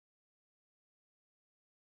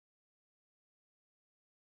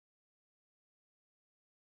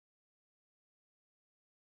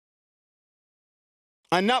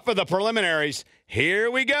Enough of the preliminaries.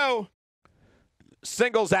 Here we go.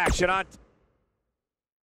 Singles action on.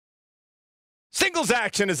 Singles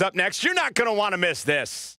action is up next. You're not going to want to miss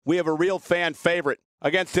this. We have a real fan favorite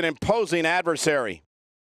against an imposing adversary.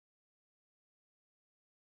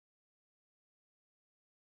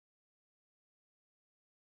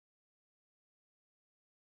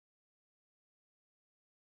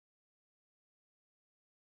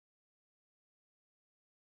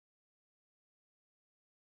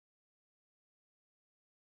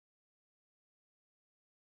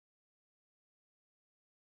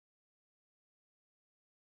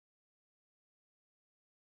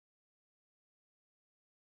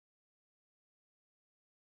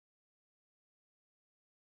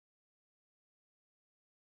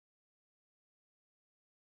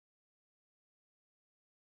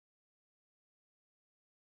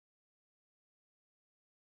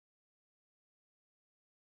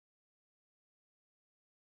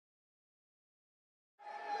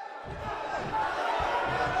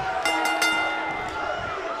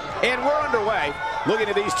 And we're underway. Looking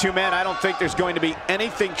at these two men, I don't think there's going to be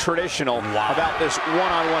anything traditional about this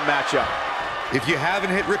one-on-one matchup. If you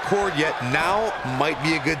haven't hit record yet, now might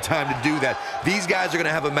be a good time to do that. These guys are going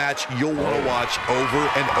to have a match you'll want to watch over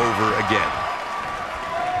and over again.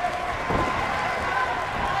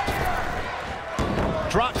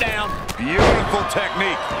 Drop down. Beautiful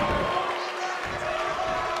technique.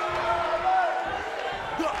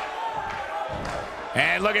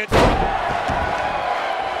 And look at...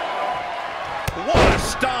 What a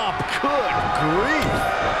stomp. Good grief.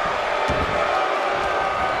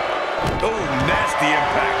 Oh, nasty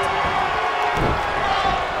impact.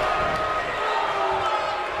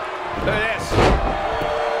 Look at this.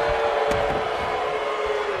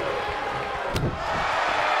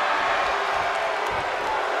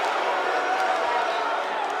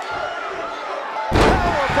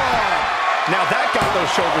 Powerbomb. Now that got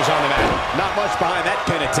those shoulders on the mat. Not much behind that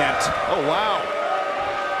pin attempt. Oh, wow.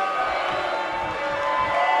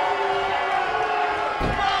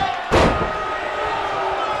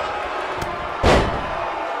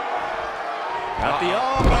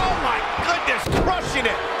 Oh my goodness, crushing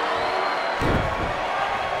it.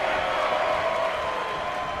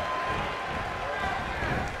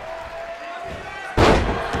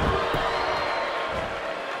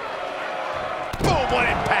 Boom, what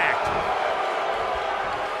impact.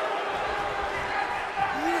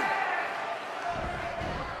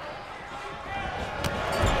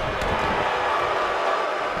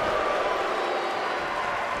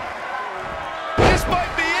 This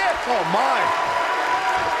might be it. Oh, my.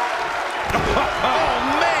 Oh,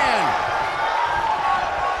 man!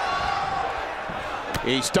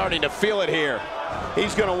 He's starting to feel it here.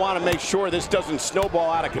 He's going to want to make sure this doesn't snowball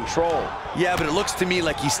out of control. Yeah, but it looks to me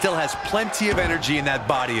like he still has plenty of energy in that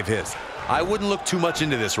body of his. I wouldn't look too much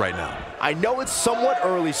into this right now. I know it's somewhat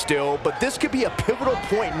early still, but this could be a pivotal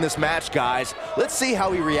point in this match, guys. Let's see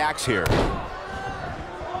how he reacts here.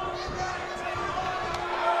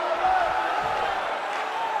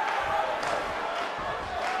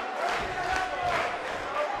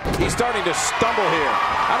 He's starting to stumble here.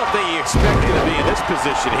 I don't think he expected to be in this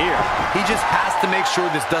position here. He just has to make sure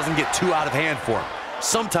this doesn't get too out of hand for him.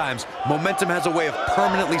 Sometimes momentum has a way of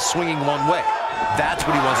permanently swinging one way. That's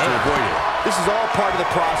what he wants to avoid here. This is all part of the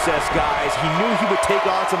process, guys. He knew he would take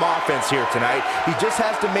on some offense here tonight. He just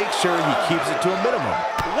has to make sure he keeps it to a minimum.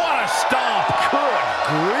 What a stomp! Good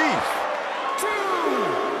grief!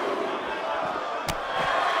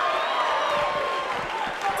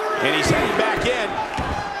 And he's heading back in.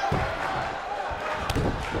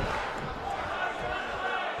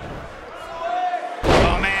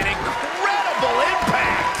 Oh, man, incredible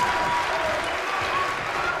impact!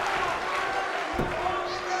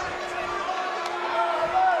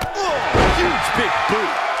 Oh, huge big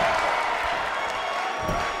boot.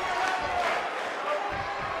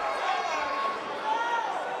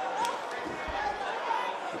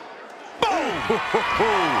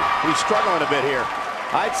 Boom! He's struggling a bit here.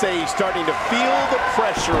 I'd say he's starting to feel the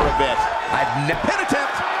pressure a bit. Pin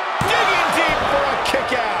attempt. Digging deep for a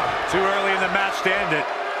kick out. Too early in the match to end it.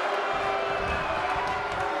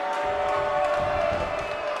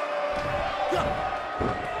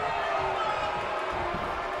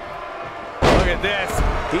 Look at this.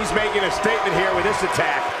 He's making a statement here with this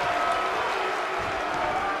attack.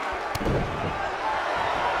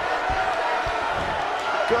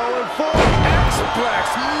 Going for X-Plex.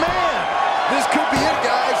 Man, this could be it,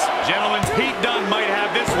 guys. Gentlemen, Pete Dunne might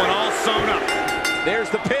have this one all sewn up. There's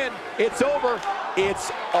the pin. It's over.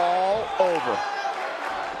 It's all over.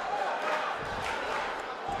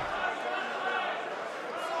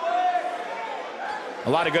 A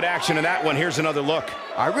lot of good action in that one. Here's another look.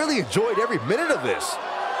 I really enjoyed every minute of this.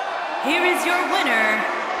 Here is your winner,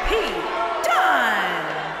 Pete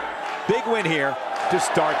Dunne. Big win here to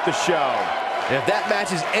start the show. And if that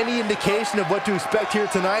match is any indication of what to expect here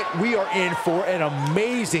tonight, we are in for an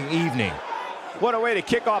amazing evening. What a way to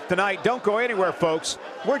kick off tonight. Don't go anywhere, folks.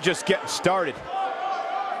 We're just getting started.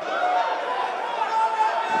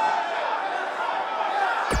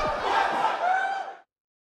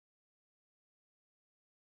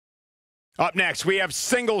 Up next, we have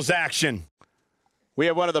singles action. We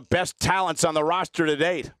have one of the best talents on the roster to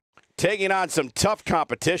date, taking on some tough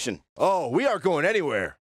competition. Oh, we aren't going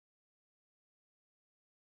anywhere.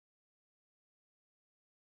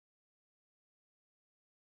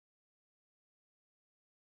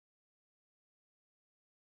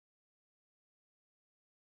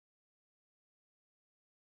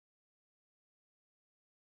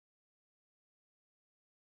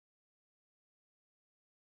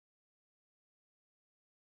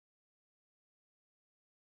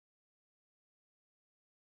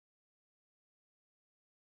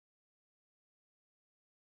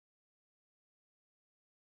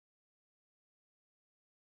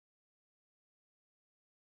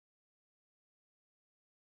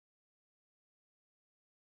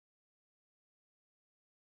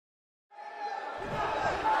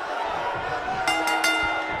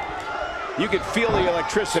 You can feel the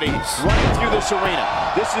electricity running through this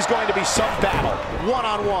arena. This is going to be some battle.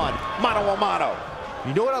 One-on-one, mano-a-mano.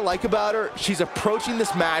 You know what I like about her? She's approaching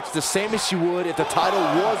this match the same as she would if the title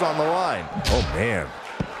was on the line. Oh, man.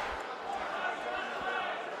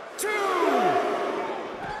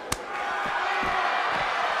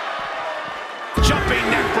 Jumping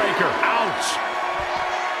neck breaker. Ouch.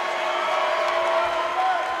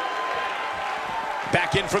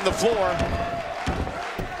 Back in from the floor.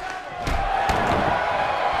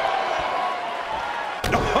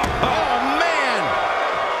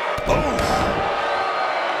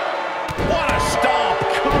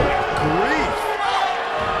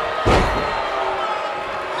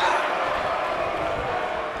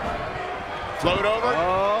 Float over,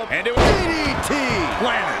 and it was DDT!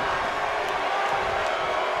 Landed.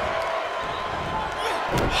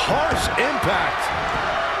 Harsh impact.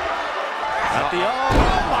 At the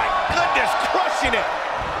oh my goodness, crushing it.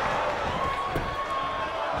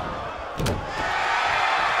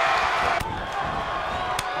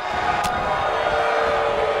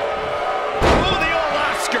 Oh, the old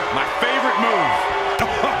Oscar, my favorite move.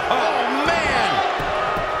 Oh man!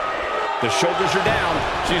 The shoulders are down.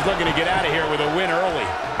 She's looking to get out of here with a win early.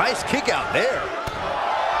 Nice kick out there.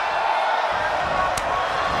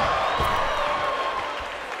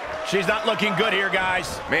 She's not looking good here,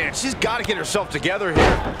 guys. Man, she's got to get herself together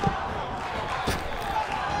here.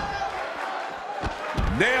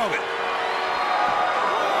 Nailed it.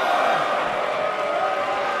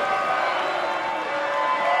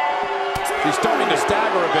 She's starting to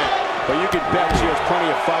stagger a bit, but you can bet she has plenty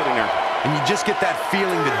of fight in her. And you just get that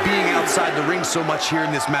feeling that being outside the ring so much here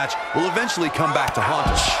in this match will eventually come back to haunt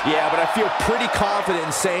us. Yeah, but I feel pretty confident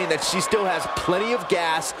in saying that she still has plenty of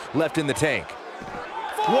gas left in the tank.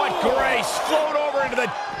 What grace! Float over into the...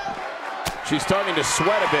 She's starting to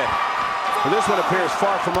sweat a bit. But this one appears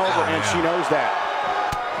far from over, and she knows that.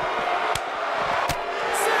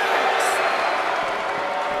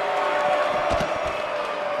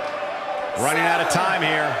 Running out of time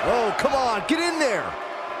here. Oh, come on, get in there.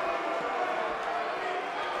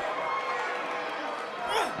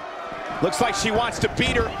 Looks like she wants to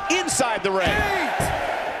beat her inside the ring.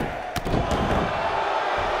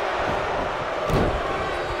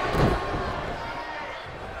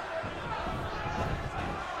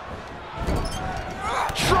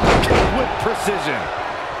 Drop kick with precision.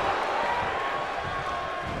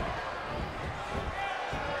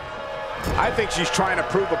 I think she's trying to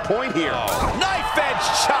prove a point here. Knife edge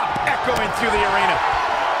chop echoing through the arena.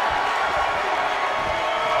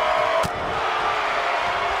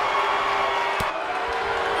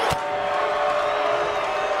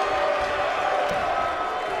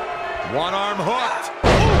 One arm hooked.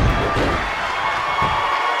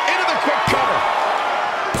 Into the quick cover.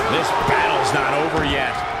 This battle's not over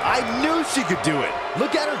yet. I knew she could do it.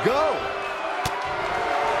 Look at her go.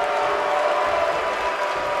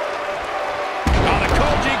 Oh, the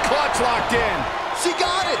Koji clutch locked in. She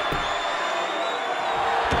got it.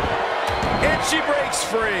 And she breaks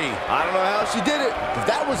free. I don't know how she did it, but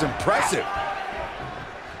that was impressive.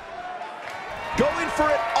 Going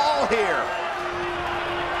for it all here.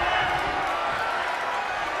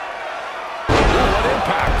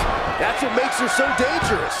 That's what makes her so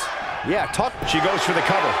dangerous. Yeah, She goes for the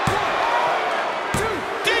cover.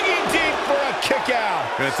 Digging deep for a kick Look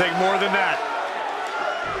out. Gonna take more than that.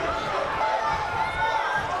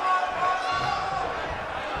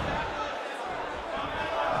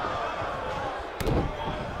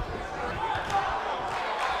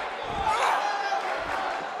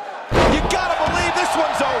 You gotta believe this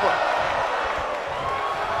one's over.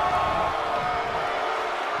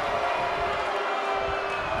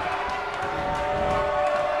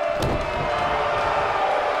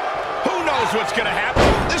 Who knows what's gonna happen?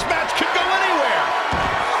 This match could go anywhere.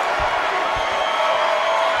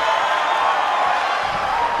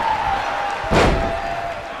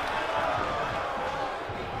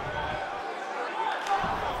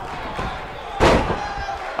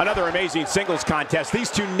 Another amazing singles contest. These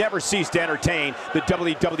two never cease to entertain the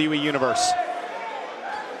WWE Universe.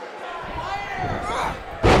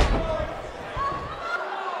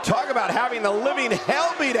 Talk about having the living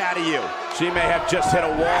hell beat out of you. She may have just hit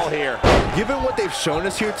a wall here. Given what they've shown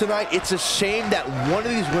us here tonight, it's a shame that one of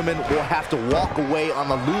these women will have to walk away on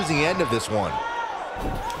the losing end of this one.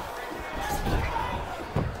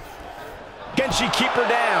 Can she keep her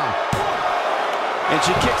down? And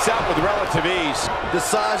she kicks out with relative ease. The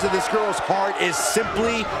size of this girl's heart is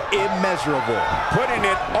simply immeasurable. Putting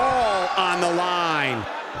it all on the line.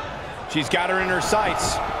 She's got her in her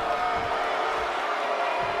sights.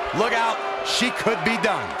 Look out, she could be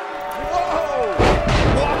done. Whoa!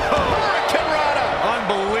 Whoa! Hurricanrana!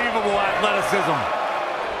 Unbelievable athleticism.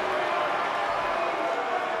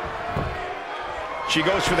 She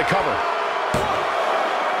goes for the cover.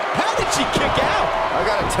 How did she kick out? I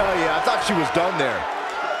gotta tell you, I thought she was done there.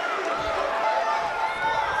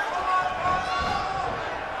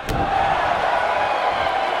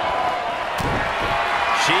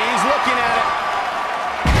 She's looking at it.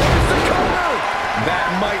 There's the cover. That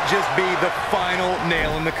might just be the final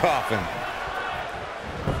nail in the coffin.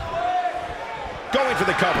 Going for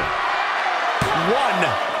the cover. 1,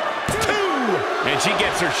 2, and she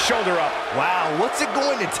gets her shoulder up. Wow, what's it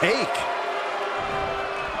going to take?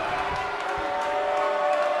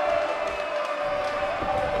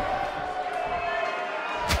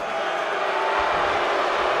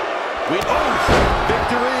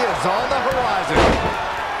 Victory is on the horizon.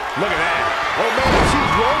 Look at that. Oh man,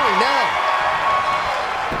 she's rolling now.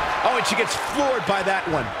 Oh, and she gets floored by that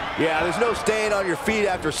one. Yeah, there's no staying on your feet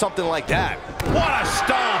after something like that. What a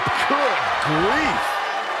stomp. Good grief.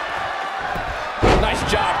 Nice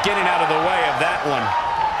job getting out of the way of that one.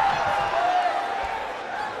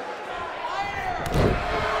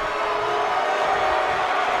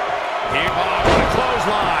 Here, what a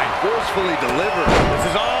clothesline. Forcefully delivered. This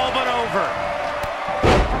is all but over.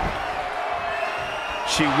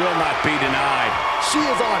 She will not be denied. She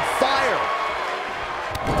is on fire.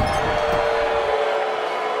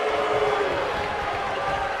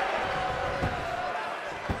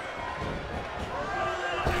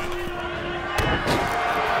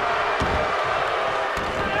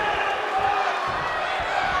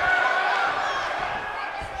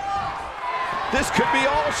 This could be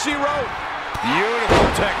all she wrote.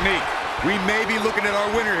 Beautiful technique. We may be looking at our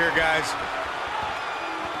winner here, guys.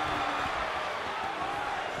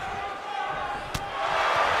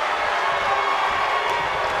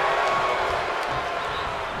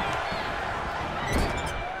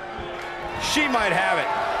 She might have it.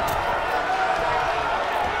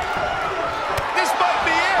 This might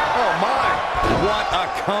be it. Oh my. What a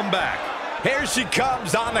comeback. Here she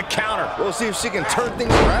comes on the counter. We'll see if she can turn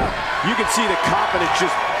things around. You can see the confidence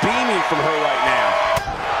just beaming from her right now.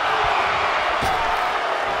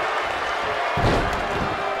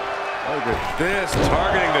 Look at this,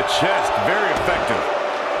 targeting the chest. Very effective.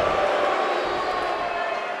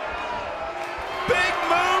 Big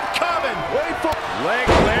move coming. Wait for Leg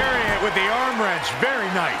lariat with the arm wrench. Very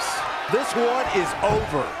nice. this one is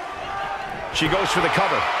over. She goes for the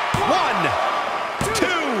cover. 1, 2.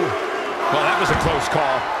 Well, that was a close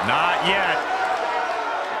call. Not yet.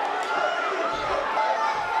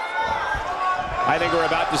 I think we're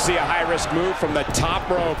about to see a high-risk move from the top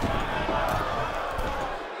rope.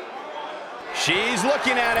 She's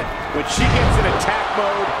looking at it. When she gets in attack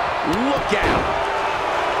mode, look out.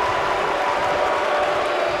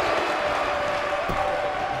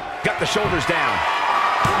 Got the shoulders down.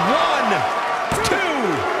 1, 2.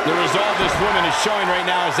 The resolve this woman is showing right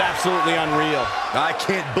now is absolutely unreal. I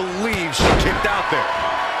can't believe she kicked out there.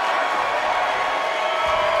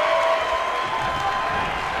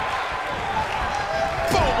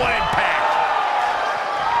 Boom, what impact.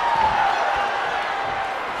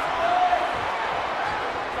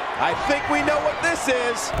 I think we know what this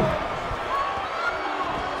is.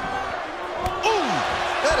 Ooh,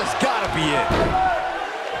 that has got to be it.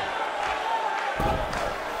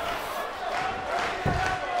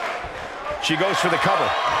 She goes for the cover.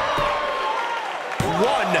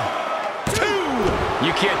 1, 2.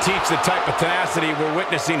 You can't teach the type of tenacity we're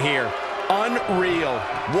witnessing here. Unreal.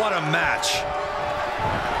 What a match.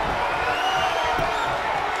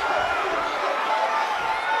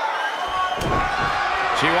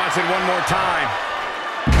 She wants it one more time.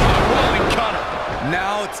 A rolling cutter.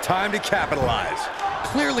 Now it's time to capitalize.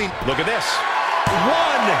 Clearly, look at this.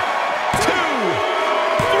 1, 2,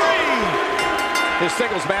 3. This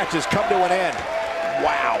singles match has come to an end.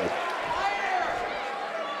 Wow.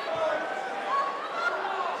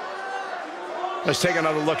 Let's take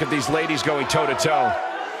another look at these ladies going toe-to-toe.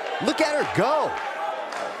 Look at her go.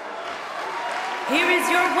 Here is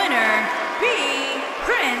your winner,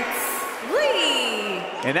 Prince Lee.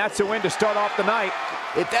 And that's a win to start off the night.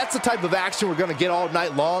 If that's the type of action we're going to get all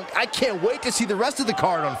night long, I can't wait to see the rest of the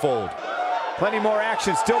card unfold. Plenty more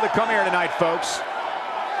action still to come here tonight, folks.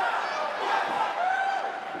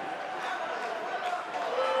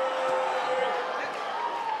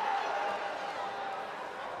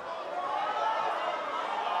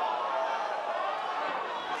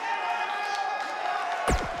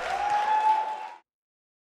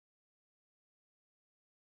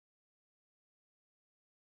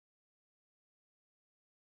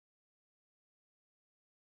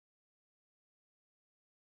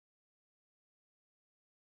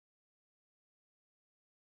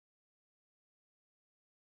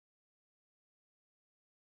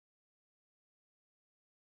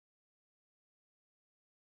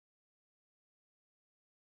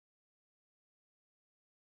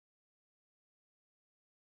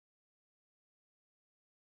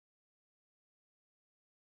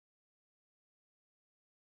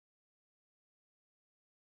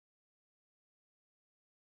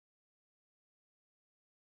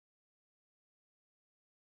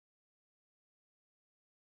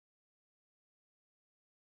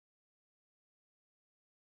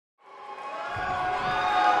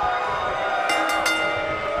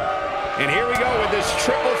 And here we go with this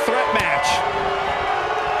triple threat match.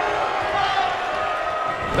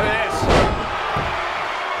 Look at this.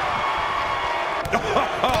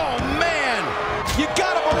 Oh, man. You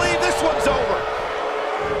gotta believe this one's over.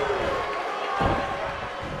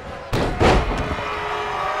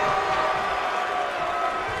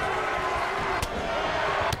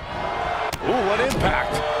 Ooh, what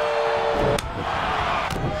impact.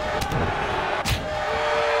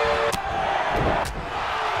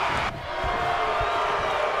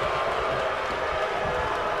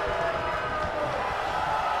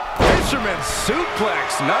 Fisherman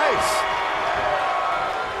suplex, nice.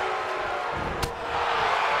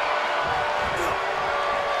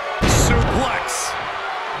 Suplex.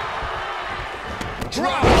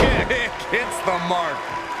 Drop kick. Hits the mark.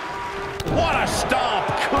 What a stomp.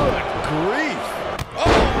 Good grief.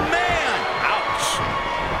 Oh, man. Ouch.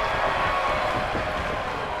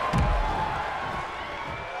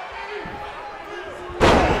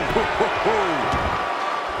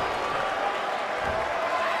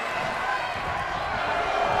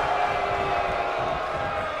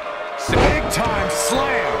 Big time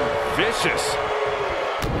slam. Vicious.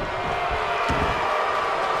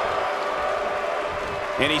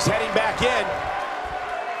 And he's heading back in.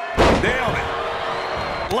 Nailed it.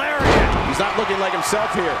 Lariat. He's not looking like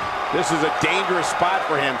himself here. This is a dangerous spot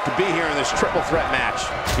for him to be here in this triple threat match.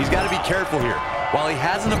 he's got to be careful here. While he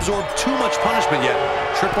hasn't absorbed too much punishment yet,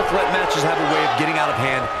 triple threat matches have a way of getting out of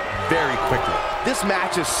hand very quickly. This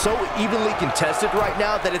match is so evenly contested right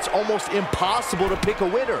now that it's almost impossible to pick a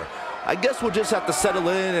winner. I guess we'll just have to settle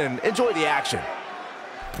in and enjoy the action.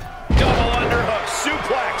 Double underhook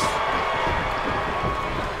suplex.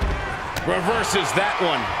 Reverses that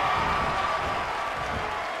one.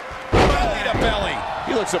 Belly to belly.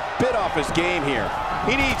 He looks a bit off his game here.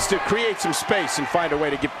 He needs to create some space and find a way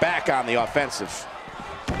to get back on the offensive.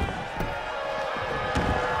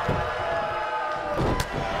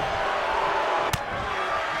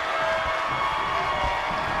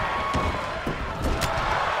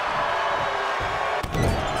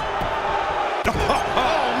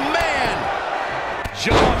 Oh, man!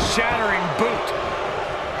 Jaw-shattering boot.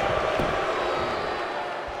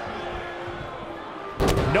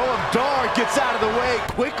 Noam Dar gets out of the way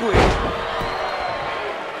quickly.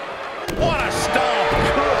 What a stomp.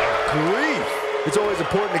 Good Grief. It's always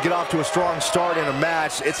important to get off to a strong start in a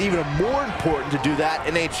match. It's even more important to do that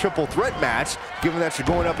in a triple threat match, given that you're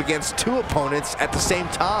going up against two opponents at the same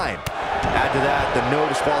time. Add to that the no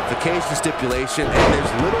disqualification stipulation, and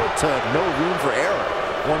there's little to no room for error.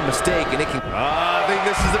 One mistake and it can... I think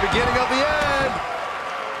this is the beginning of the end.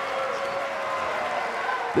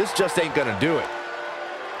 This just ain't gonna do it.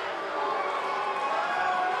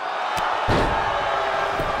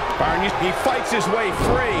 Byron, he fights his way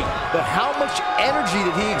free. But how much energy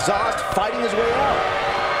did he exhaust fighting his way out?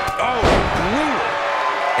 Oh, brutal.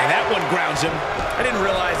 And that one grounds him. I didn't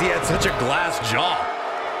realize he had such a glass jaw.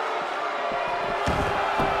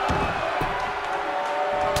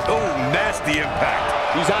 Oh, nasty impact.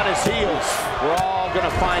 He's on his heels. We're all going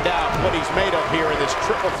to find out what he's made of here in this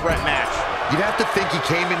triple threat match. You'd have to think he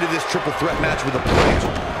came into this triple threat match with a plan.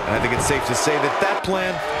 And I think it's safe to say that that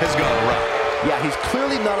plan has gone awry. Yeah, he's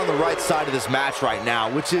clearly not on the right side of this match right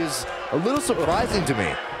now, which is a little surprising to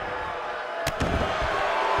me.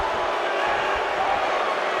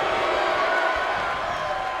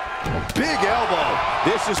 Big elbow.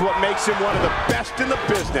 This is what makes him one of the best in the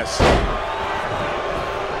business.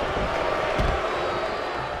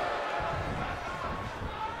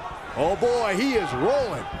 Oh boy, he is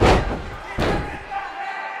rolling.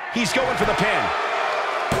 He's going for the pin.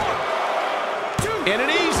 And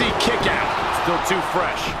an easy kick out. Still too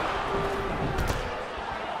fresh.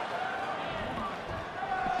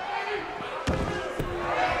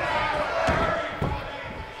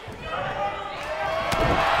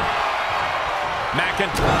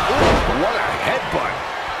 What a headbutt.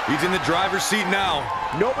 He's in the driver's seat now.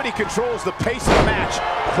 Nobody controls the pace of the match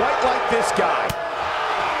quite like this guy.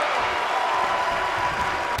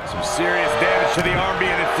 Some serious damage to the arm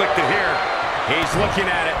being inflicted here. He's looking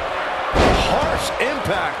at it. Harsh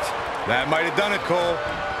impact. That might have done it, Cole.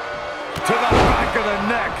 To the back of the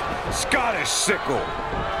neck. Scottish sickle.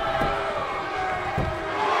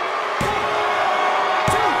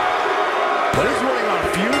 But he's running on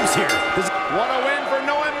fumes here. What a win for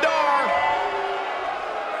Noam Dar.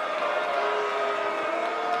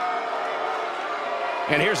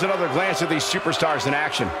 And here's another glance at these superstars in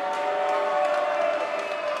action.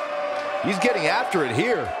 He's getting after it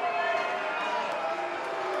here.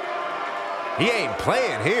 He ain't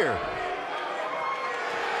playing here.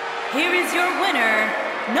 Here is your winner,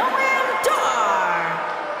 Noam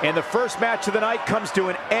Dar. And the first match of the night comes to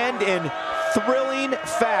an end in thrilling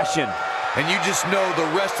fashion. And you just know the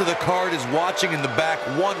rest of the card is watching in the back,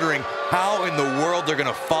 wondering how in the world they're going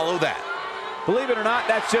to follow that. Believe it or not,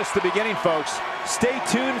 that's just the beginning, folks. Stay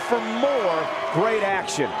tuned for more great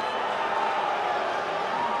action.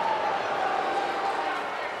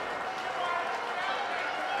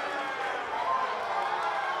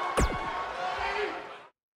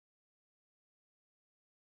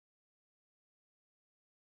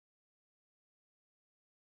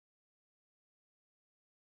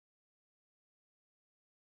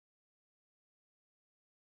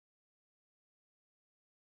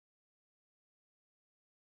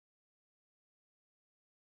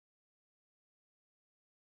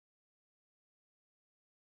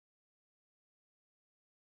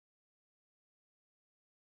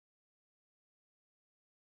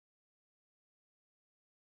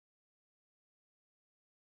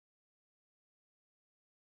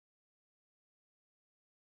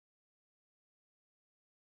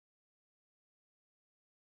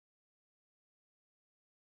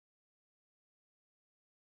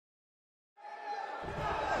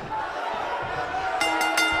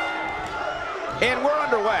 And we're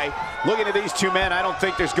underway. Looking at these two men, I don't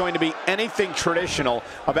think there's going to be anything traditional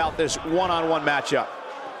about this one-on-one matchup.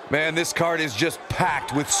 Man, this card is just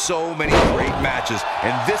packed with so many great matches,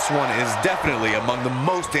 and this one is definitely among the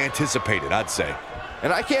most anticipated, I'd say.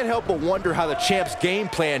 And I can't help but wonder how the champ's game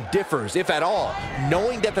plan differs, if at all,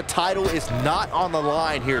 knowing that the title is not on the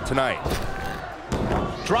line here tonight.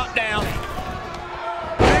 Drop down.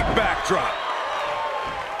 Big backdrop.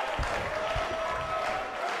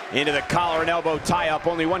 Into the collar and elbow tie-up.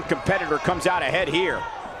 Only one competitor comes out ahead here.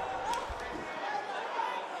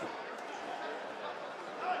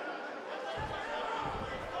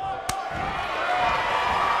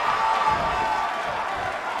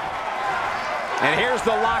 And here's the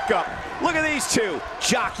lockup. Look at these two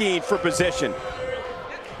jockeying for position.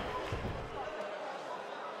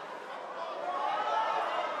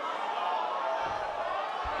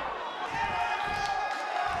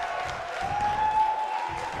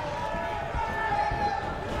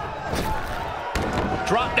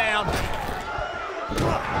 Drop down.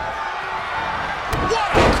 What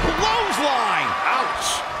a clothesline! Ouch!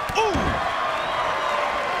 Ooh!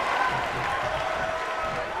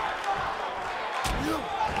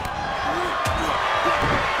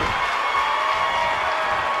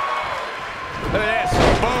 Look at this.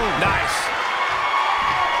 Boom. Nice.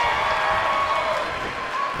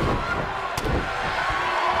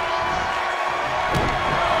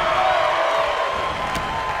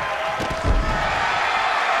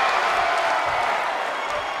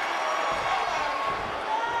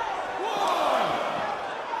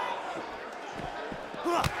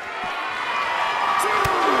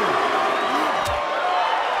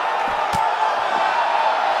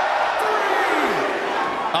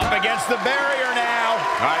 against the barrier now.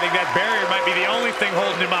 I think that barrier might be the only thing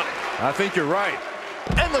holding him up. I think you're right.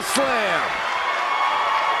 And the slam.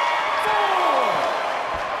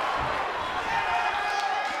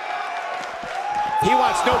 He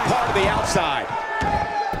wants no part of the outside.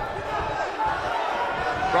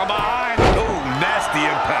 From behind. Oh, nasty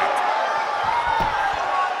impact.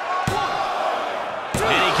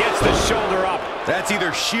 And he gets the shoulder up. That's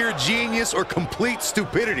either sheer genius or complete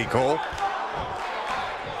stupidity, Cole.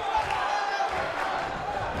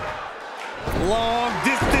 Long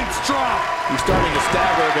distance drop. He's starting to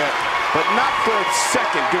stagger a bit, but not for a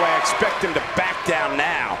second do I expect him to back down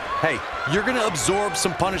now. Hey, you're going to absorb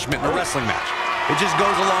some punishment in a wrestling match. It just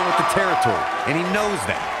goes along with the territory, and he knows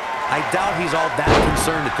that. I doubt he's all that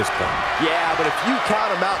concerned at this point. Yeah, but if you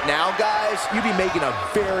count him out now, guys, you'd be making a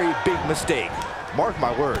very big mistake. Mark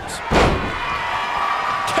my words.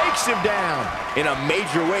 Takes him down in a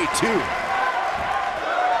major way, too.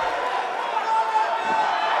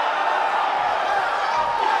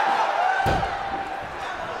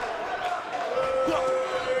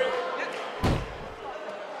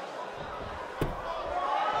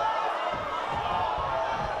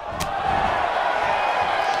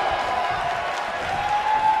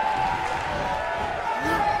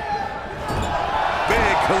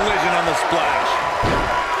 Collision on the splash.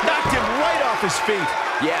 Knocked him right off his feet.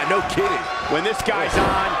 Yeah, no kidding. When this guy's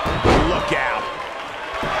on, look out.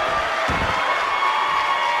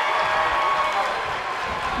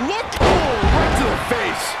 Look! Oh, right to the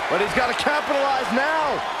face. But he's got to capitalize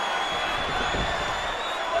now.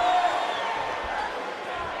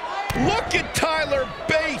 Look at Tyler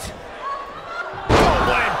Bate. Oh,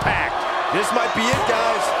 what impact. This might be it,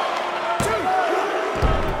 guys.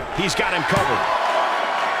 He's got him covered.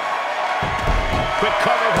 Quick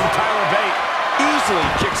cover from Tyler Bate. Easily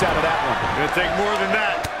kicks out of that one. Gonna take more than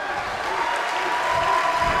that.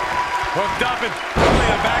 Hooked up and only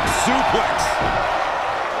a back suplex.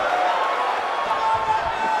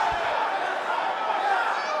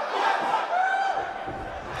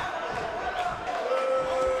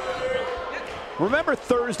 Remember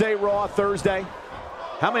Thursday, Raw Thursday?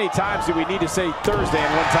 How many times do we need to say Thursday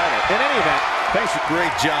in one title? In any event, thanks.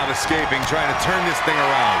 Great job escaping, trying to turn this thing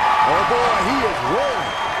around. Oh, boy, he is rolling.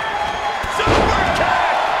 Super kick!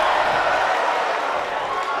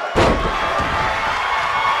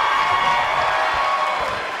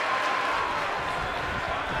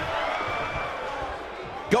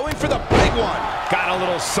 Going for the big one. Got a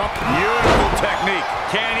little something. Beautiful technique.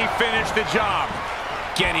 Can he finish the job?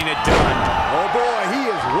 Getting it done. Oh, boy, he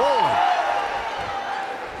is rolling.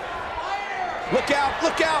 Look out,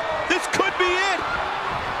 look out. This could be it.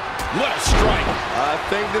 What a strike. I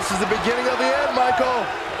think this is the beginning of the end, Michael.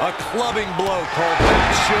 A clubbing blow, Cole.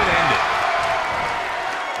 That should end it.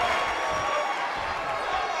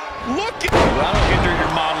 Look at... That'll hinder your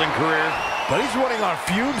modeling career. But he's running on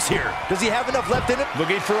fumes here. Does he have enough left in him?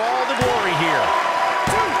 Looking for all the glory here.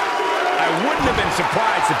 I wouldn't have been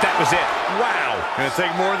surprised if that was it. Wow. Gonna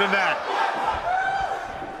take more than that.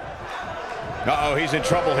 Uh-oh, he's in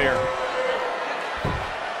trouble here.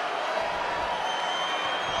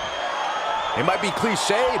 It might be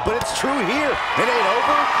cliche, but it's true here. It ain't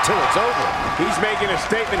over till it's over. He's making a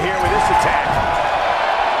statement here with this attack.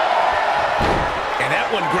 And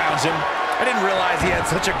that one grounds him. I didn't realize he had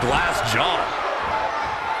such a glass jaw.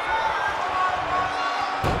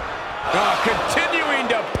 Continuing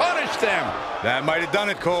to punish them. That might have done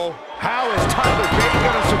it, Cole. How is Tyler Bate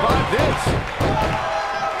going to survive this?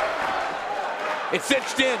 It's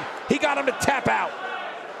cinched in. He got him to tap out.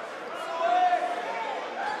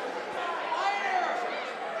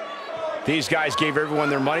 These guys gave everyone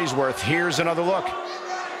their money's worth. Here's another look.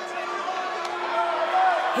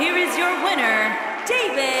 Here is your winner,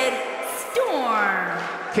 David Storm.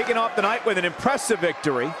 Kicking off the night with an impressive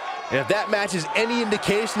victory. And if that match is any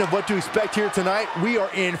indication of what to expect here tonight, we are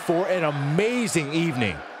in for an amazing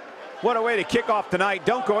evening. What a way to kick off tonight.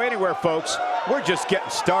 Don't go anywhere, folks. We're just getting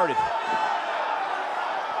started.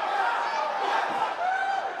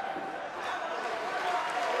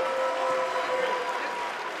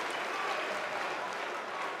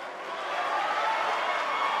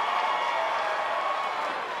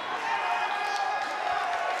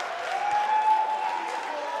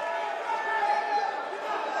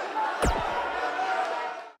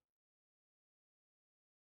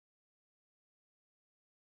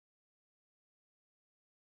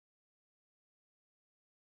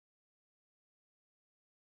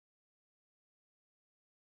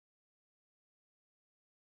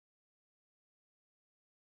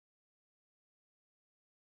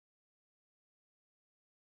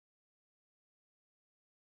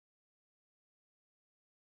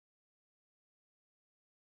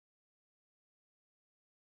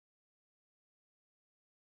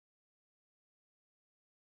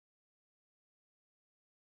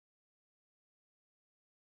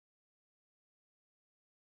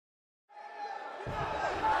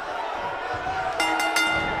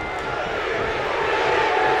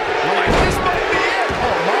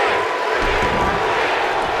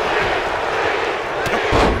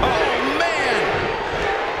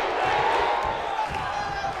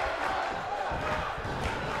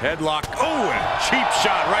 Headlock. Oh, a cheap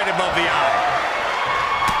shot right above the eye.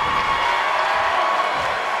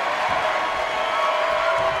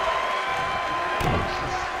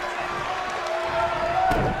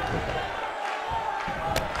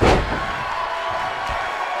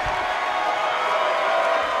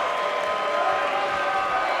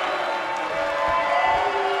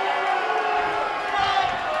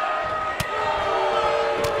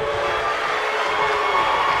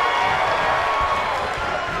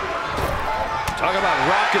 Talk about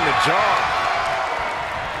rocking the jaw.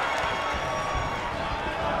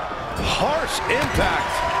 Harsh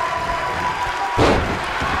impact.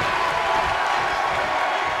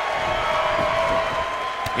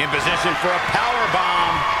 In position for a power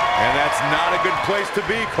bomb. And that's not a good place to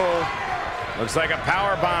be, Cole. Looks like a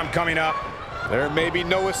power bomb coming up. There may be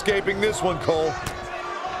no escaping this one, Cole.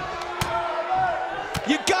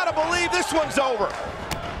 You gotta believe this one's over.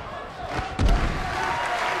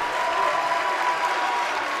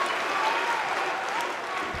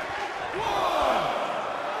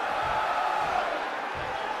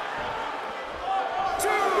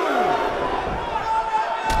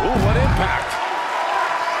 Ooh, what impact.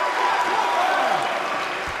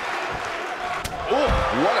 Ooh,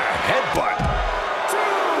 what a headbutt.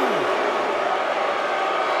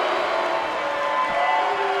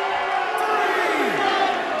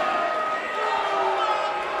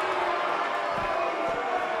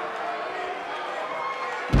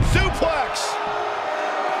 Suplex.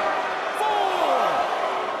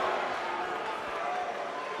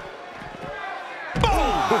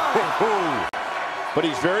 Boom. But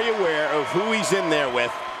he's very aware of who he's in there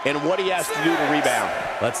with and what he has to do to rebound.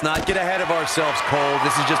 Let's not get ahead of ourselves, Cole.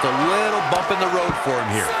 This is just a little bump in the road for him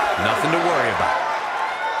here. Nothing to worry about.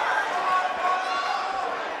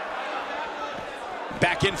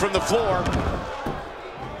 Back in from the floor.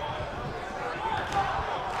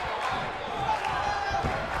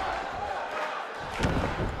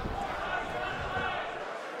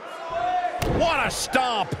 What a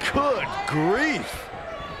stomp. Good grief.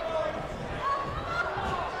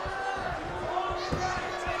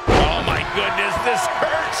 Oh, my goodness, this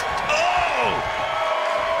hurts. Oh!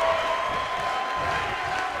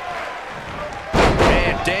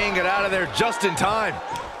 Man, Dane got out of there just in time.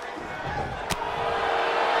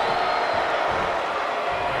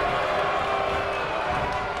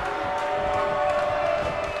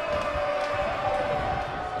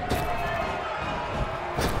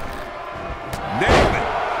 Nailed it.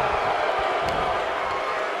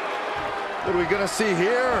 What are we gonna see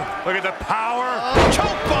here? Look at the power.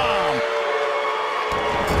 Choke bomb.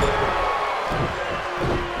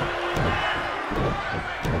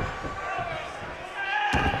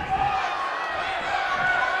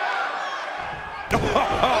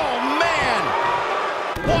 Oh, man.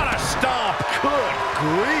 What a stomp. Good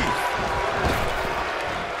grief.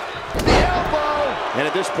 The elbow. And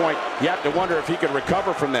at this point, you have to wonder if he could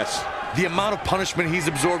recover from this. The amount of punishment he's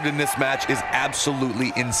absorbed in this match is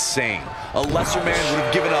absolutely insane. A lesser man would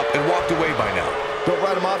have given up and walked away by now. Don't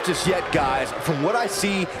write him off just yet, guys. From what I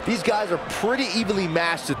see, these guys are pretty evenly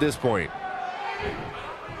matched at this point.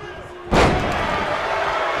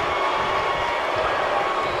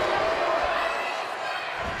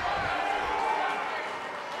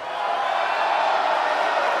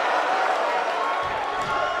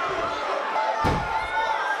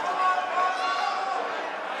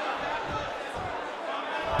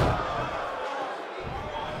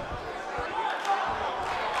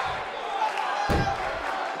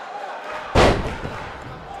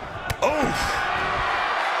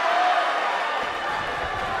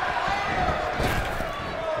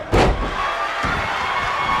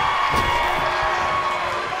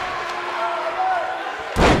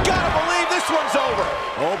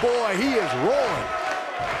 Oh boy, he is rolling.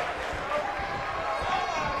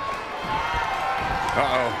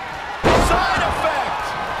 Uh-oh. Side effect!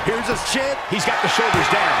 Here's his chin. He's got the shoulders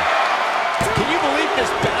down. Can you believe this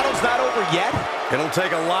battle's not over yet? It'll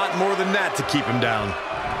take a lot more than that to keep him down.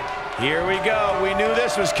 Here we go. We knew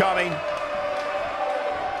this was coming.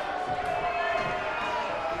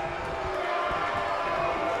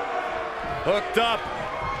 Hooked up.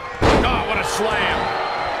 Oh, what a slam.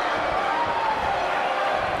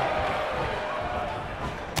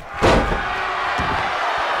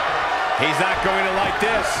 He's not going to like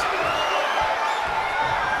this.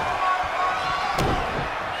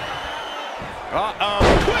 Uh-oh.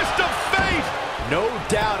 Twist of fate. No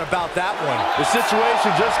doubt about that one. The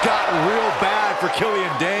situation just got real bad for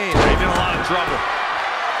Killian Dane. He's in a lot of trouble.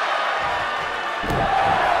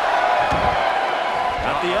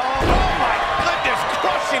 Got the elbow. Oh, my goodness,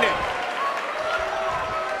 crushing it.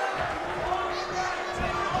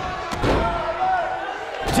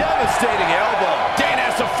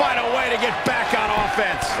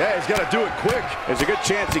 offense. Yeah, he's got to do it quick. There's a good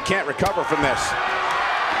chance he can't recover from this.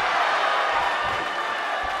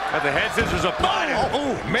 At the head scissors applied.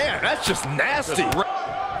 Oh, man, that's just nasty.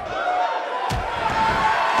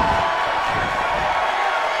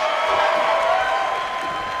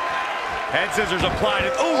 Head scissors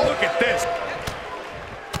applied. Oh, look at this.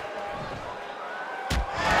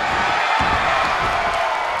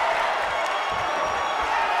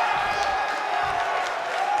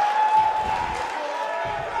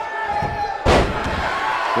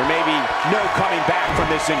 There may be no coming back from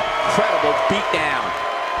this incredible beatdown.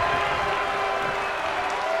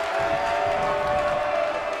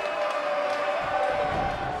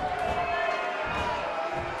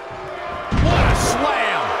 What a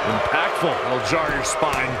slam. Impactful. That'll jar your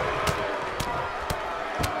spine.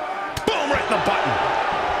 Boom, right in the button.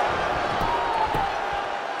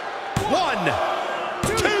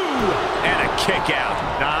 1, 2, and a kick out.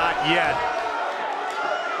 Not yet.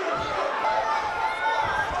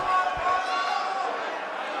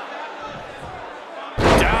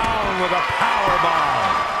 With a power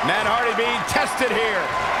bomb. Matt Hardy being tested here.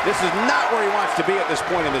 This is not where he wants to be at this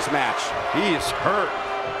point in this match. He is hurt.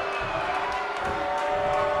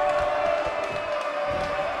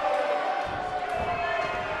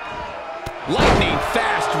 Lightning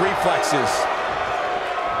fast reflexes.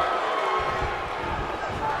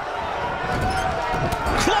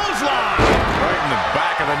 Clothesline. Right in the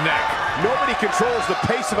back of the neck. Nobody controls the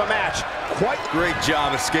pace of a match quite. Great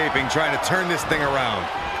job escaping, trying to turn this thing around.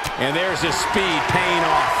 And there's his speed paying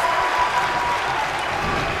off.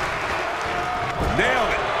 Nailed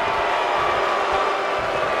it.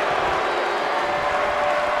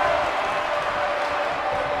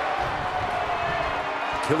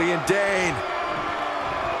 Killian Dane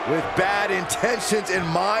with bad intentions in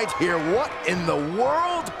mind here. What in the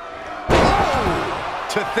world? Oh!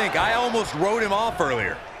 To think, I almost wrote him off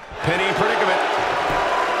earlier. Pinning predicament.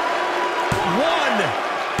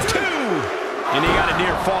 1, 2. And he got a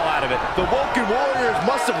near fall out of it. The Woken Warriors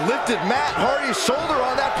must have lifted Matt Hardy's shoulder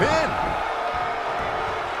on that pin.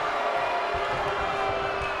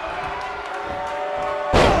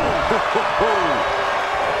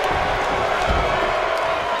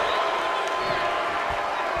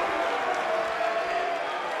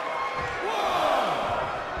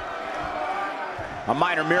 A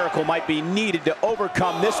minor miracle might be needed to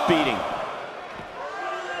overcome this beating.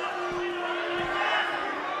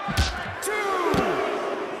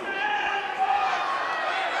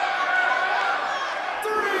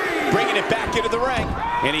 Bringing it back into the ring,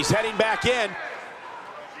 and he's heading back in.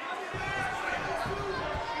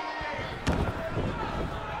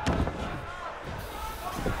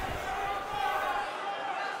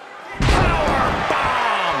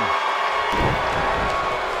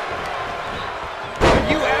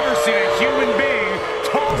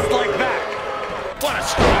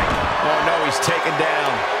 He's taken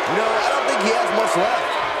down. You know, I don't think he has much left.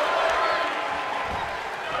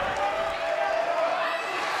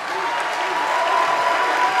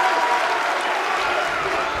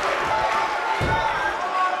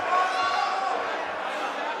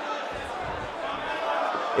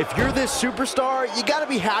 If you're this superstar, you got to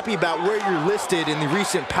be happy about where you're listed in the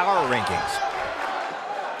recent power rankings.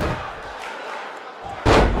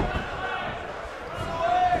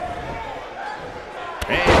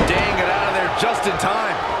 And Dane got out of there just in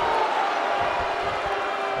time.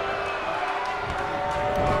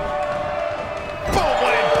 Boom,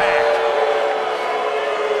 what impact.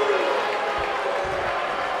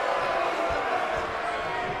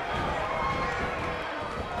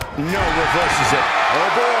 No, reverses it. Oh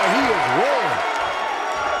boy, he is rolling.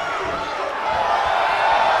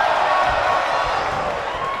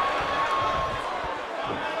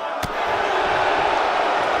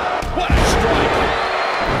 What a strike.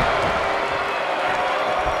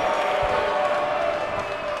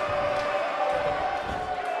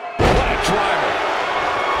 What a driver.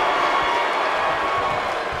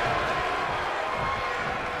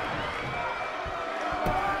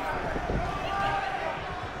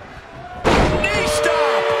 Knee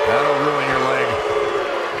stop. That'll ruin your leg.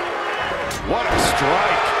 What a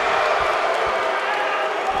strike.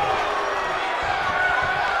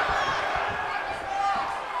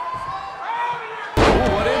 Ooh,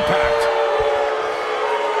 what impact.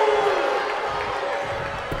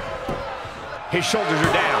 His shoulders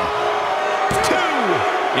are down. 2.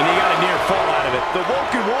 And he got a near fall out of it. The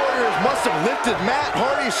Woken Warriors must have lifted Matt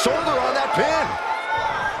Hardy's shoulder on that pin.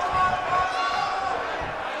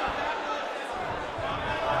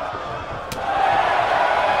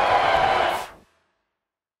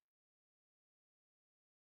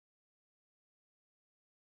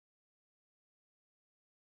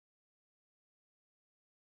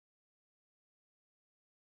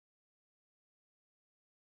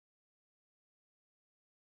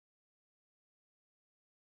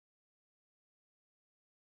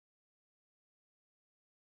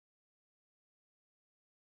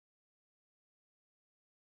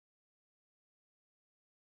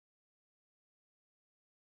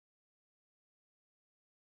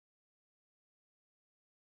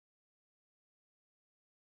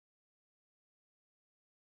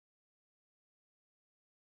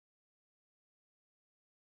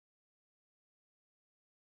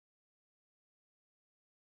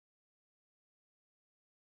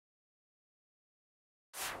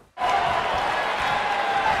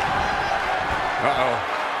 Uh-oh.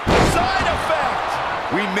 Side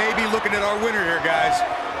effect! We may be looking at our winner here, guys.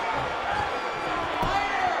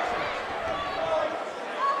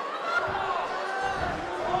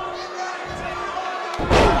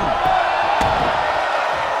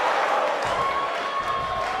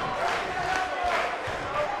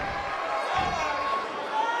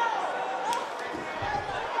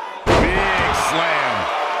 Big slam.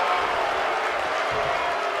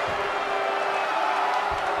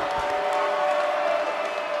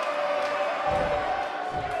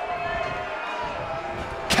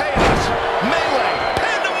 Chaos, melee,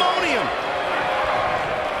 pandemonium.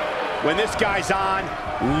 When this guy's on,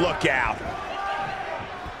 look out.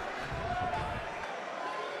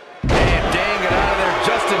 And dang it out of there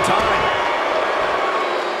just in time.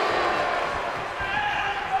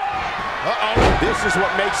 Uh-oh. This is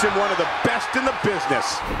what makes him one of the best in the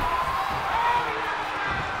business.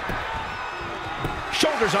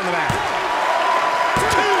 Shoulders on the mat.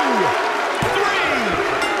 2,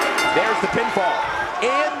 3. There's the pinfall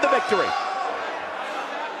and the victory.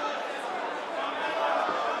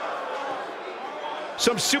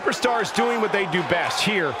 Some superstars doing what they do best.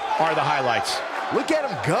 Here are the highlights. Look at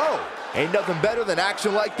him go. Ain't nothing better than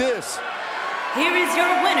action like this. Here is your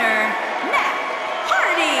winner, Matt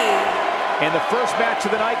Hardy. And the first match of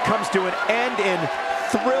the night comes to an end in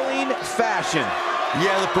thrilling fashion.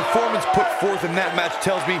 Yeah, the performance put forth in that match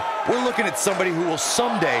tells me we're looking at somebody who will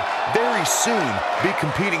someday, very soon, be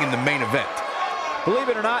competing in the main event. Believe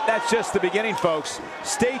it or not, that's just the beginning, folks.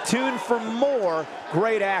 Stay tuned for more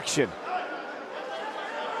great action.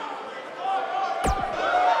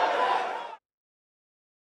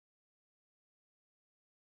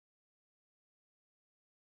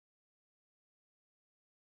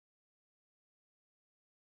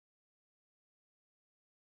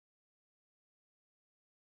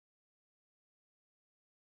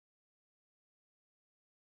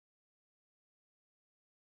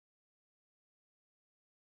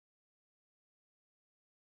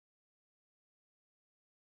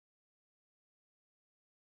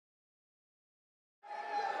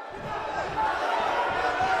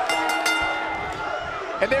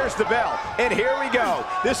 And there's the bell. And here we go.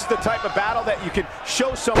 This is the type of battle that you can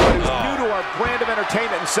show someone who's new to our brand of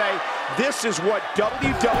entertainment and say, this is what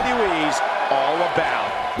WWE's all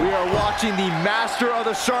about. We are watching the master of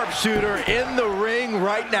the sharpshooter in the ring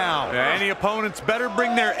right now. Any opponents better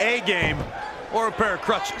bring their A game or a pair of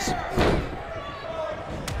crutches.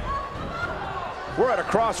 We're at a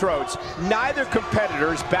crossroads. Neither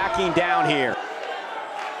competitor's backing down here.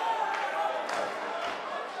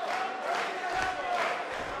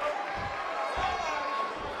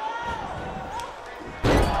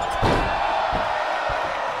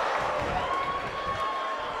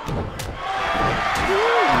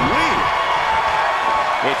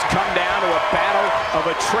 It's come down to a battle of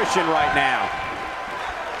attrition right now.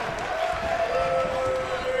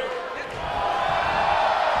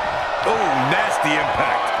 Oh, nasty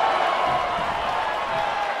impact.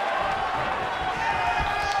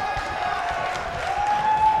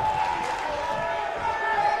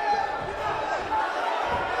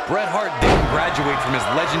 Bret Hart didn't graduate from his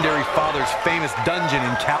legendary father's famous dungeon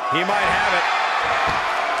in Cal. He might have it.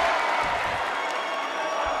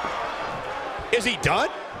 Is he done?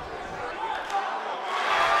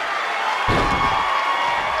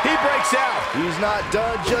 He breaks out. He's not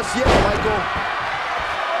done just yet, Michael.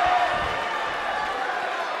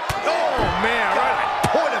 Oh, man, right at the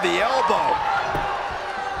point of the elbow.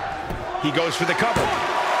 He goes for the cover.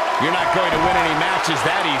 You're not going to win any matches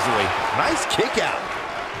that easily. Nice kick out.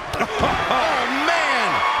 Oh, man.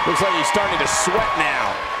 Looks like he's starting to sweat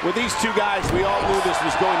now. With these two guys, we all knew this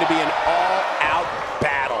was going to be an all-out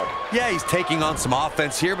battle. Yeah, he's taking on some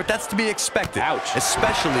offense here, but that's to be expected. Ouch.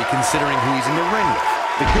 Especially considering who he's in the ring with.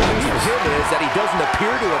 The good news for him is that he doesn't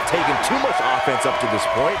appear to have taken too much offense up to this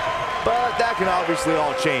point, but that can obviously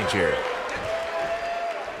all change here.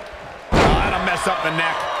 Oh, that'll mess up the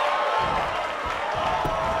neck.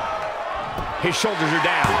 His shoulders are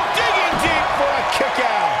down. Digging deep for a kick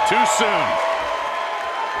out. Too soon.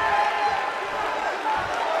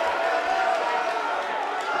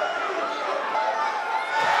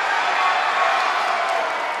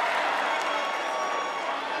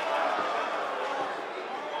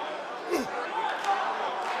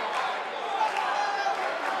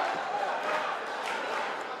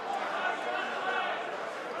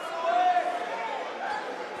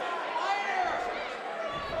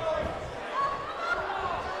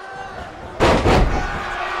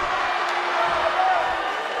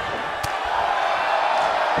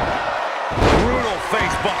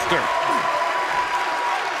 Buster.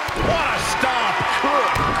 What a stomp.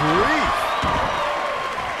 Good grief.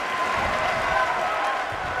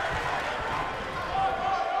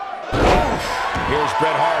 Here's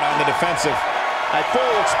Bret Hart on the defensive. I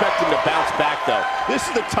fully expect him to bounce back, though. This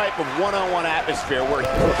is the type of one-on-one atmosphere where he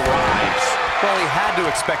thrives. Well, he had to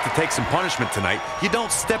expect to take some punishment tonight. You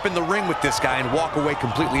don't step in the ring with this guy and walk away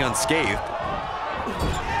completely unscathed.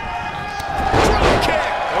 Drop kick!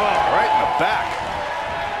 Oh, right in the back.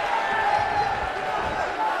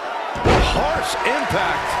 Harsh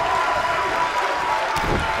impact.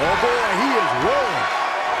 Oh boy, he is rolling.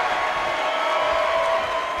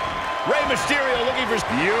 Rey Mysterio looking for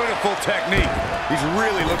beautiful technique. He's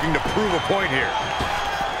really looking to prove a point here.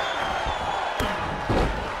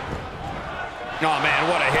 Oh, man,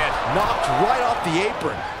 what a hit. Knocked right off the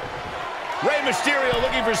apron. Rey Mysterio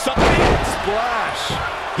looking for something. Splash.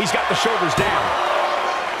 He's got the shoulders down.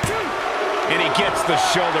 And he gets the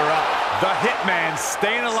shoulder up. The Hitman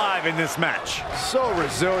staying alive in this match. So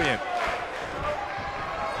resilient.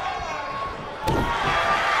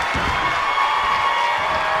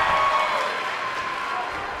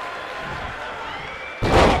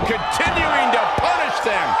 Continuing to punish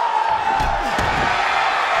them.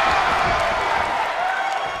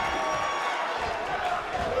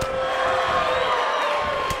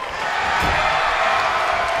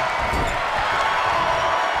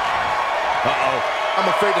 I'm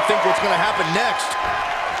afraid to think what's going to happen next.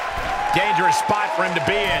 Dangerous spot for him to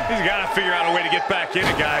be in. He's got to figure out a way to get back in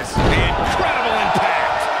it, guys. Incredible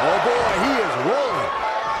impact. Oh boy, he is rolling.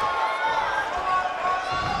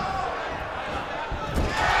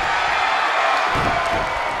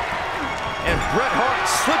 And Bret Hart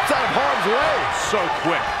slips out of harm's way. So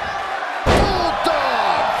quick.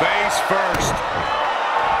 Bulldog! Face first.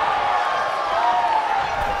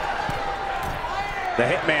 The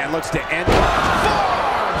Hitman looks to end.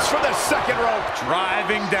 Forearms for the second rope.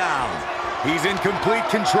 Driving down. He's in complete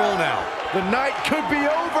control now. The night could be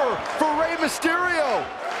over for Rey Mysterio.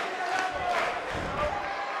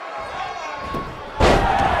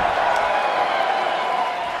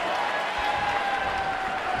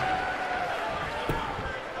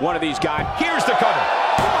 One of these guys. Here's the cover.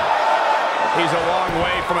 He's a long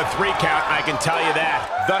way from a 3 count, I can tell you that.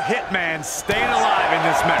 The Hitman staying alive in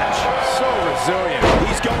this match. So resilient.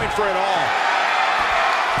 He's going for it all.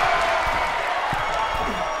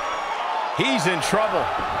 He's in trouble.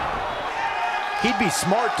 He'd be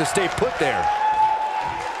smart to stay put there.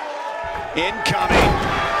 Incoming.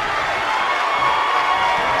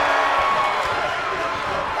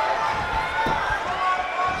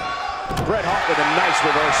 Bret Hart with a nice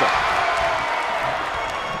reversal.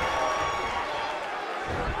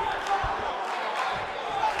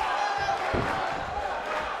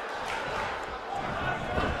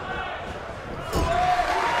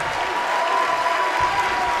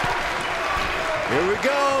 Here we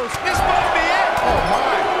go. This might be it. Oh,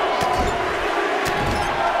 my.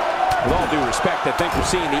 With all due respect, I think we're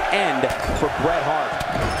seeing the end for Bret Hart.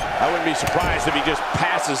 I wouldn't be surprised if he just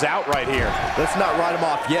passes out right here. Let's not write him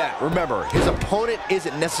off yet. Remember, his opponent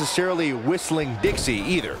isn't necessarily whistling Dixie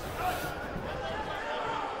either.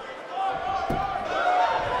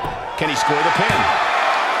 Can he score the pin?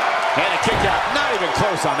 And a kick out. Not even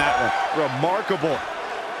close on that one. Remarkable.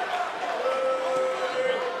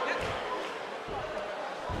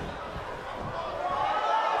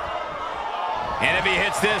 And if he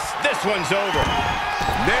hits this, this one's over.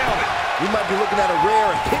 Nailed it. We might be looking at a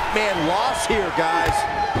rare Hitman loss here, guys.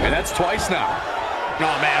 And that's twice now.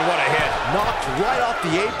 Oh, man, what a hit. Knocked right off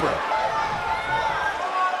the apron.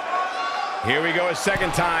 Here we go a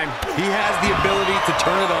second time. He has the ability to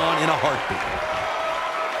turn it on in a heartbeat.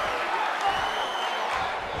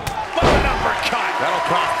 What an uppercut. That'll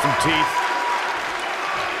cost some teeth.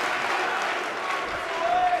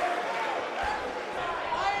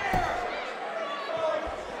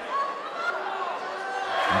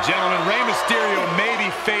 Gentlemen, Rey Mysterio may be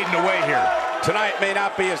fading away here. Tonight may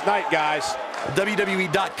not be his night, guys.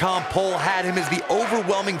 WWE.com poll had him as the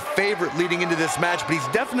overwhelming favorite leading into this match, but he's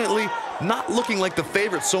definitely not looking like the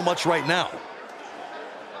favorite so much right now.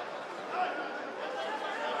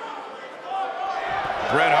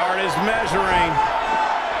 Bret Hart is measuring.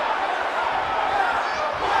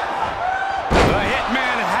 The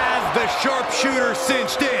Hitman has the sharpshooter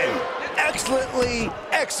cinched in. Excellently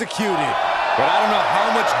executed. But I don't know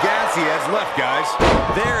how much gas he has left, guys.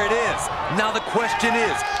 There it is. Now the question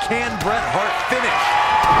is, can Bret Hart finish?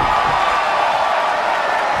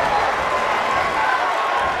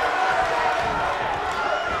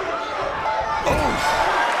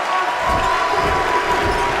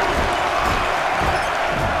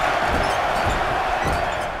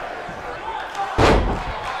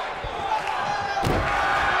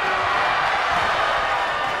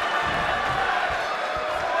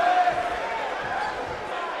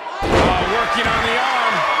 Working on the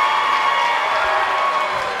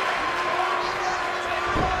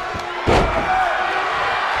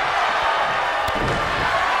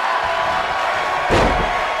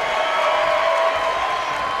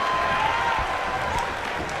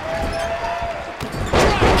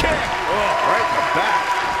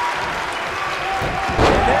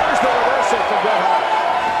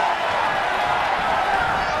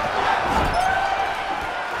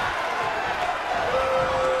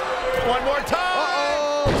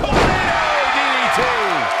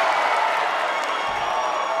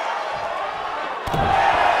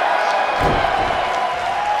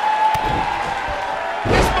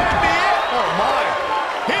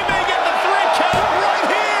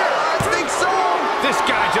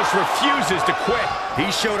just refuses to quit.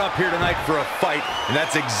 He showed up here tonight for a fight, and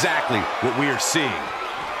that's exactly what we are seeing.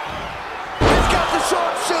 He's got the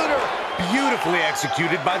sharpshooter. Beautifully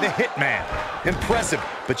executed by the Hitman. Impressive,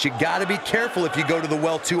 but you gotta be careful if you go to the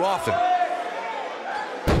well too often.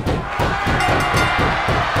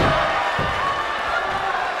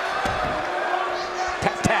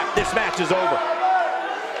 Tap, tap, this match is over.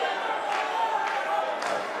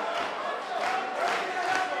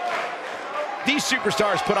 These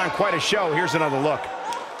superstars put on quite a show. Here's another look.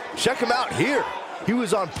 Check him out here. He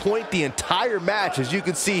was on point the entire match, as you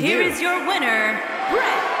can see here. Here is your winner,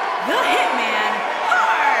 Bret the Hitman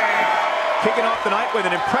Hart. Kicking off the night with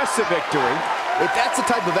an impressive victory. If that's the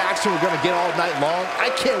type of action we're going to get all night long,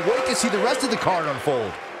 I can't wait to see the rest of the card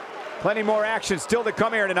unfold. Plenty more action still to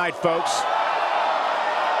come here tonight, folks.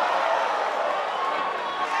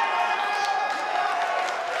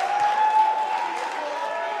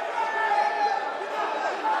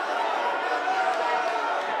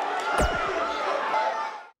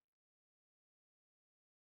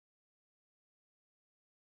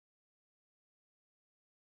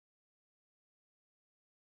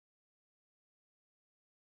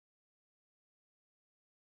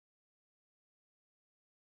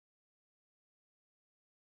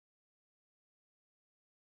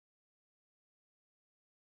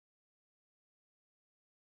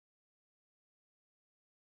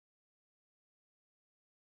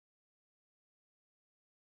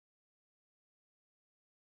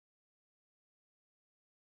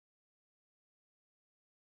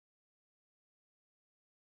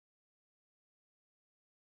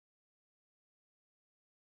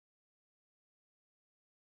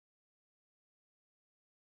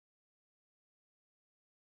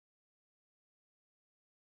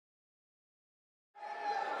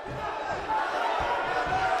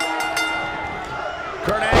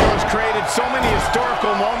 Kurt Angle has created so many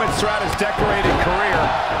historical moments throughout his decorated career.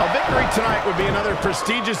 A victory tonight would be another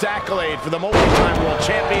prestigious accolade for the multi-time world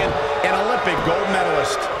champion and Olympic gold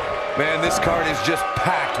medalist. Man, this card is just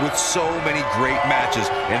packed with so many great matches,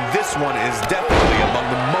 and this one is definitely among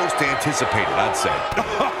the most anticipated, I'd say.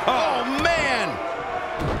 Oh, man!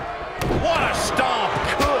 What a stomp!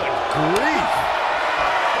 Good grief!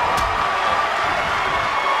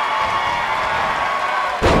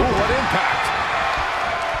 Ooh, what impact!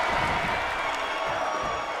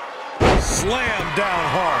 Slam down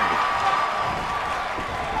hard.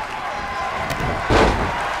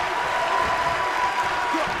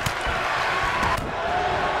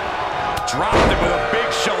 Dropped it with a big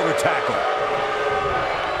shoulder tackle.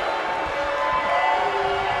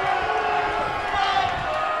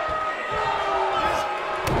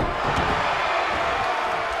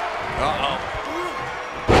 Uh-oh.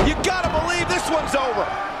 You gotta believe this one's over.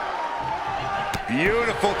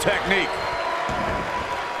 Beautiful technique.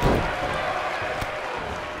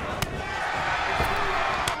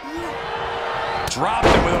 Dropped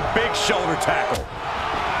it with a big shoulder tackle.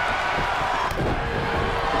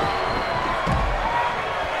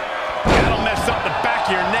 That'll mess up the back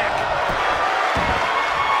of your neck.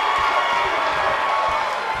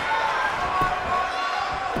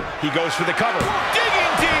 He goes for the cover.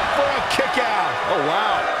 Digging deep for a kick out. Oh,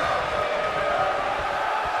 wow.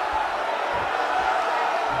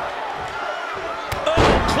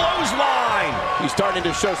 Oh, clothesline. He's starting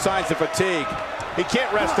to show signs of fatigue. He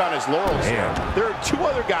can't rest on his laurels here. There are two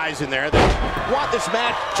other guys in there that want this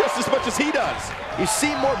match just as much as he does. You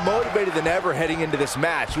seem more motivated than ever heading into this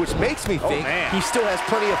match, which makes me think he still has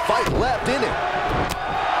plenty of fight left in him.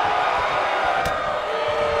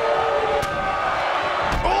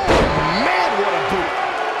 Oh, man, what a boot.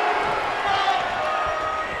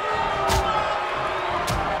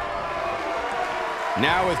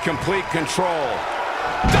 Now with complete control.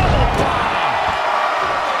 Double bomb!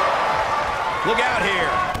 Look out here.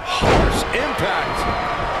 Harsh impact.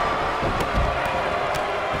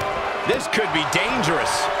 This could be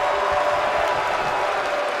dangerous.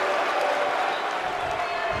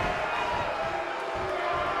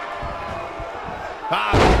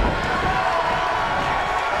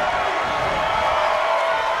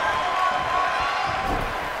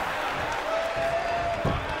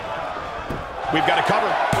 We've got a cover.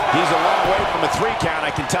 He's a long way from a 3 count,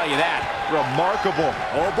 I can tell you that. Remarkable.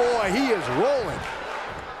 Oh boy, he is rolling.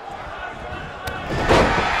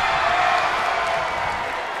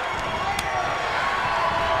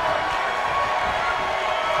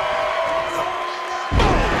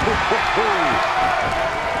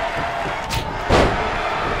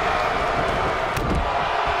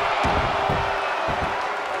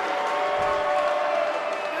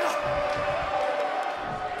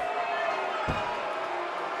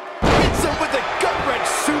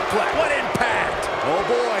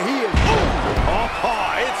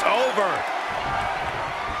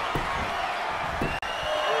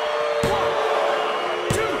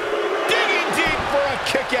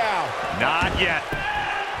 yet.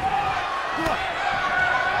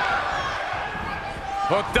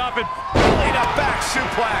 Hooked up and laid up back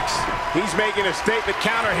suplex. He's making a statement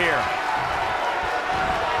counter here.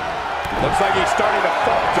 Looks like he's starting to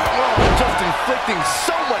fall. Just inflicting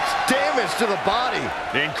so much damage to the body.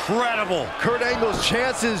 Incredible. Kurt Angle's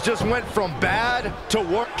chances just went from bad to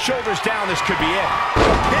worse. Shoulders down, this could be it.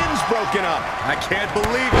 The pin's broken up. I can't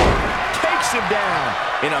believe it. Takes him down.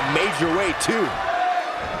 In a major way, too.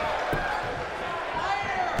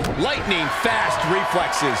 Lightning fast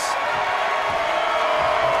reflexes.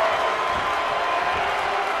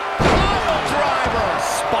 Driver.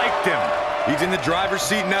 Spiked him. He's in the driver's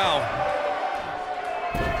seat now.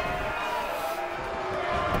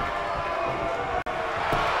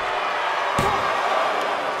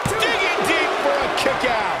 Digging deep for a kick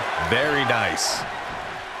out. Very nice.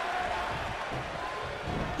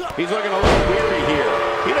 He's looking a little weary here.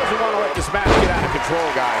 He doesn't want to let this match get out of control,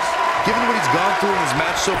 guys. Given what he's gone through in his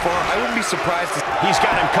match so far, I wouldn't be surprised to... He's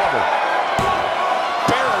got him covered.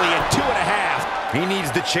 Barely in 2.5. He needs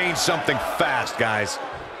to change something fast, guys.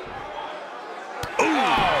 Ooh,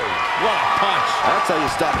 what a punch. That's how you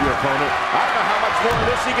stop your opponent. I don't know how much more of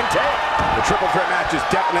this he can take. The triple threat match is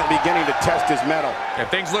definitely beginning to test his mettle. Yeah,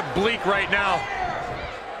 things look bleak right now.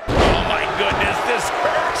 Oh my goodness, this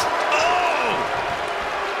hurts. Oh!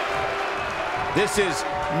 This is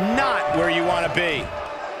not where you want to be.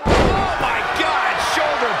 Oh my God,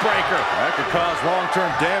 shoulder breaker. That could cause long-term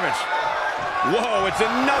damage. Whoa, it's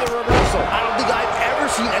another reversal. I don't think I've ever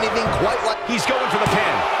seen anything quite like... He's going for the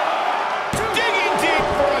pin. Digging deep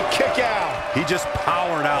for a kick out. He just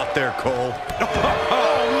powered out there, Cole.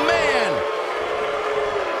 Oh, man.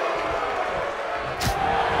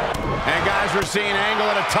 And guys, we're seeing Angle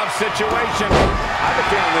in a tough situation. I have a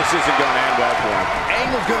feeling this isn't going to end well for him.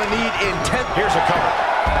 Angle's going to need intense... Here's a cover.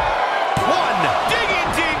 One. Digging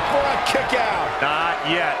deep for a kick out. Not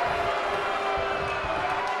yet.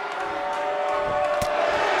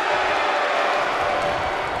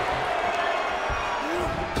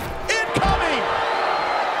 Incoming.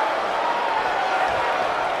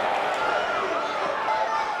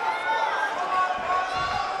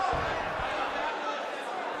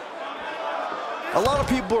 A lot of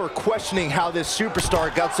people are questioning how this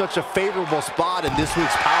superstar got such a favorable spot in this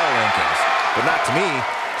week's power rankings. But not to me.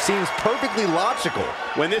 Seems perfectly logical.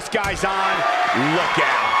 When this guy's on, look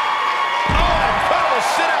out. Oh, incredible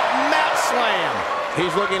sit-up mat slam. He's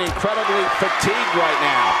looking incredibly fatigued right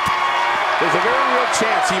now. There's a very real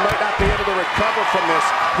chance he might not be able to recover from this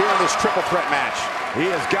here in this triple threat match. He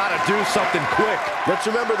has got to do something quick. Let's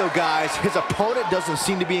remember, though, guys, his opponent doesn't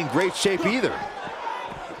seem to be in great shape either.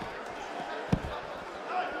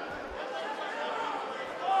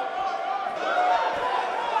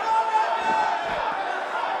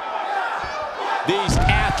 These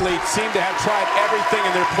athletes seem to have tried everything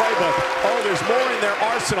in their playbook. Oh, there's more in their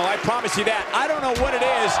arsenal, I promise you that. I don't know what it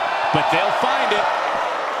is, but they'll find it.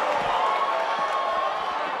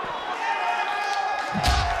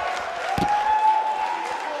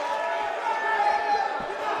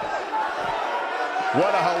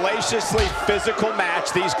 What a hellaciously physical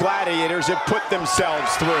match these gladiators have put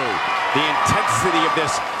themselves through. The intensity of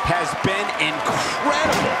this has been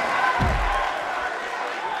incredible.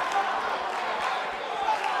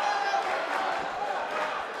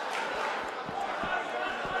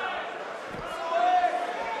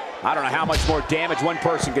 I don't know how much more damage one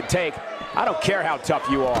person could take. I don't care how tough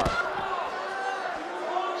you are.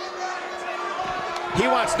 He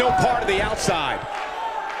wants no part of the outside.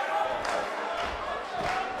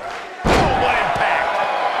 Oh, what impact.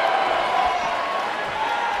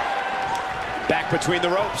 Back between the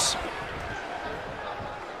ropes.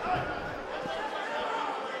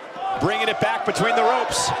 Bringing it back between the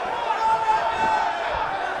ropes.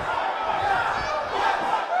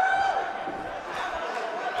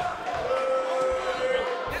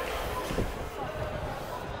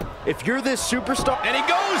 If you're this superstar... And he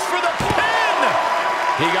goes for the pin!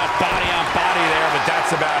 He got body on body there, but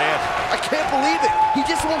that's about it. I can't believe it. He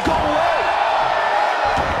just won't go away.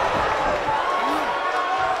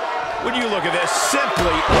 When you look at this,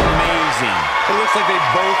 simply amazing. It looks like they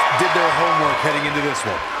both did their homework heading into this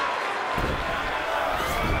one.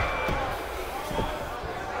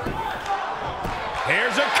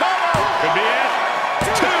 Here's a cover. Could be it.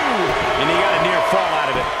 Two. And he got a near fall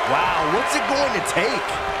out of it. Wow, what's it going to take?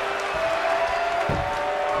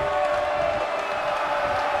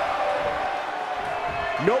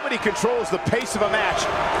 Nobody controls the pace of a match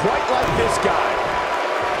quite like this guy.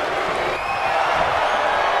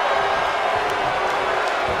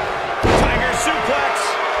 Tiger suplex.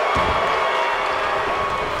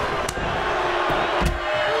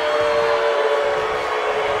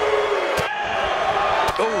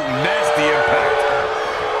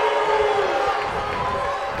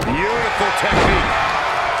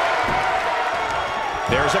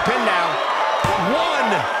 the pin now. 1,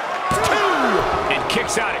 2. And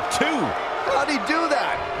kicks out at 2. How'd he do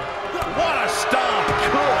that? What a stomp.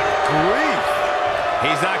 Good grief.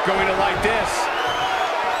 He's not going to like this.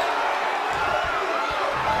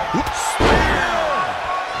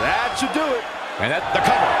 That should do it. And that's the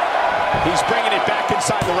cover. He's bringing it back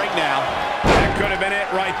inside the ring now. That could have been it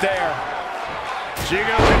right there.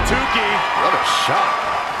 Tuki. What a shot.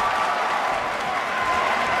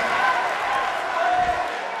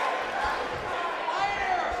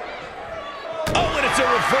 Oh, and it's a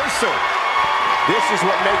reversal. This is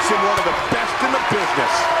what makes him one of the best in the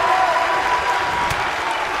business.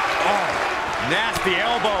 Oh, nasty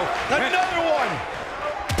elbow. Another one.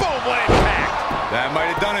 Boom, what impact. That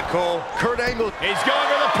might have done it, Cole. Kurt Angle. He's going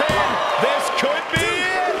for the pin. This could be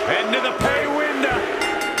it. Into the pay window.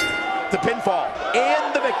 The pinfall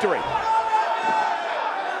and the victory.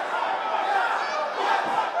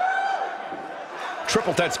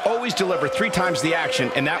 Triple Threats always deliver 3 times the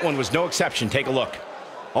action, and that one was no exception. Take a look.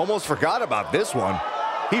 Almost forgot about this one.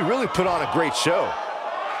 He really put on a great show.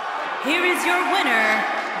 Here is your winner,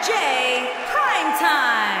 Jay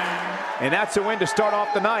Primetime. And that's a win to start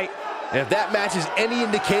off the night. And if that match is any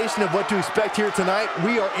indication of what to expect here tonight,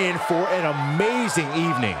 we are in for an amazing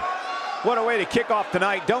evening. What a way to kick off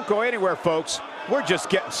tonight. Don't go anywhere, folks. We're just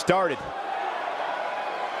getting started.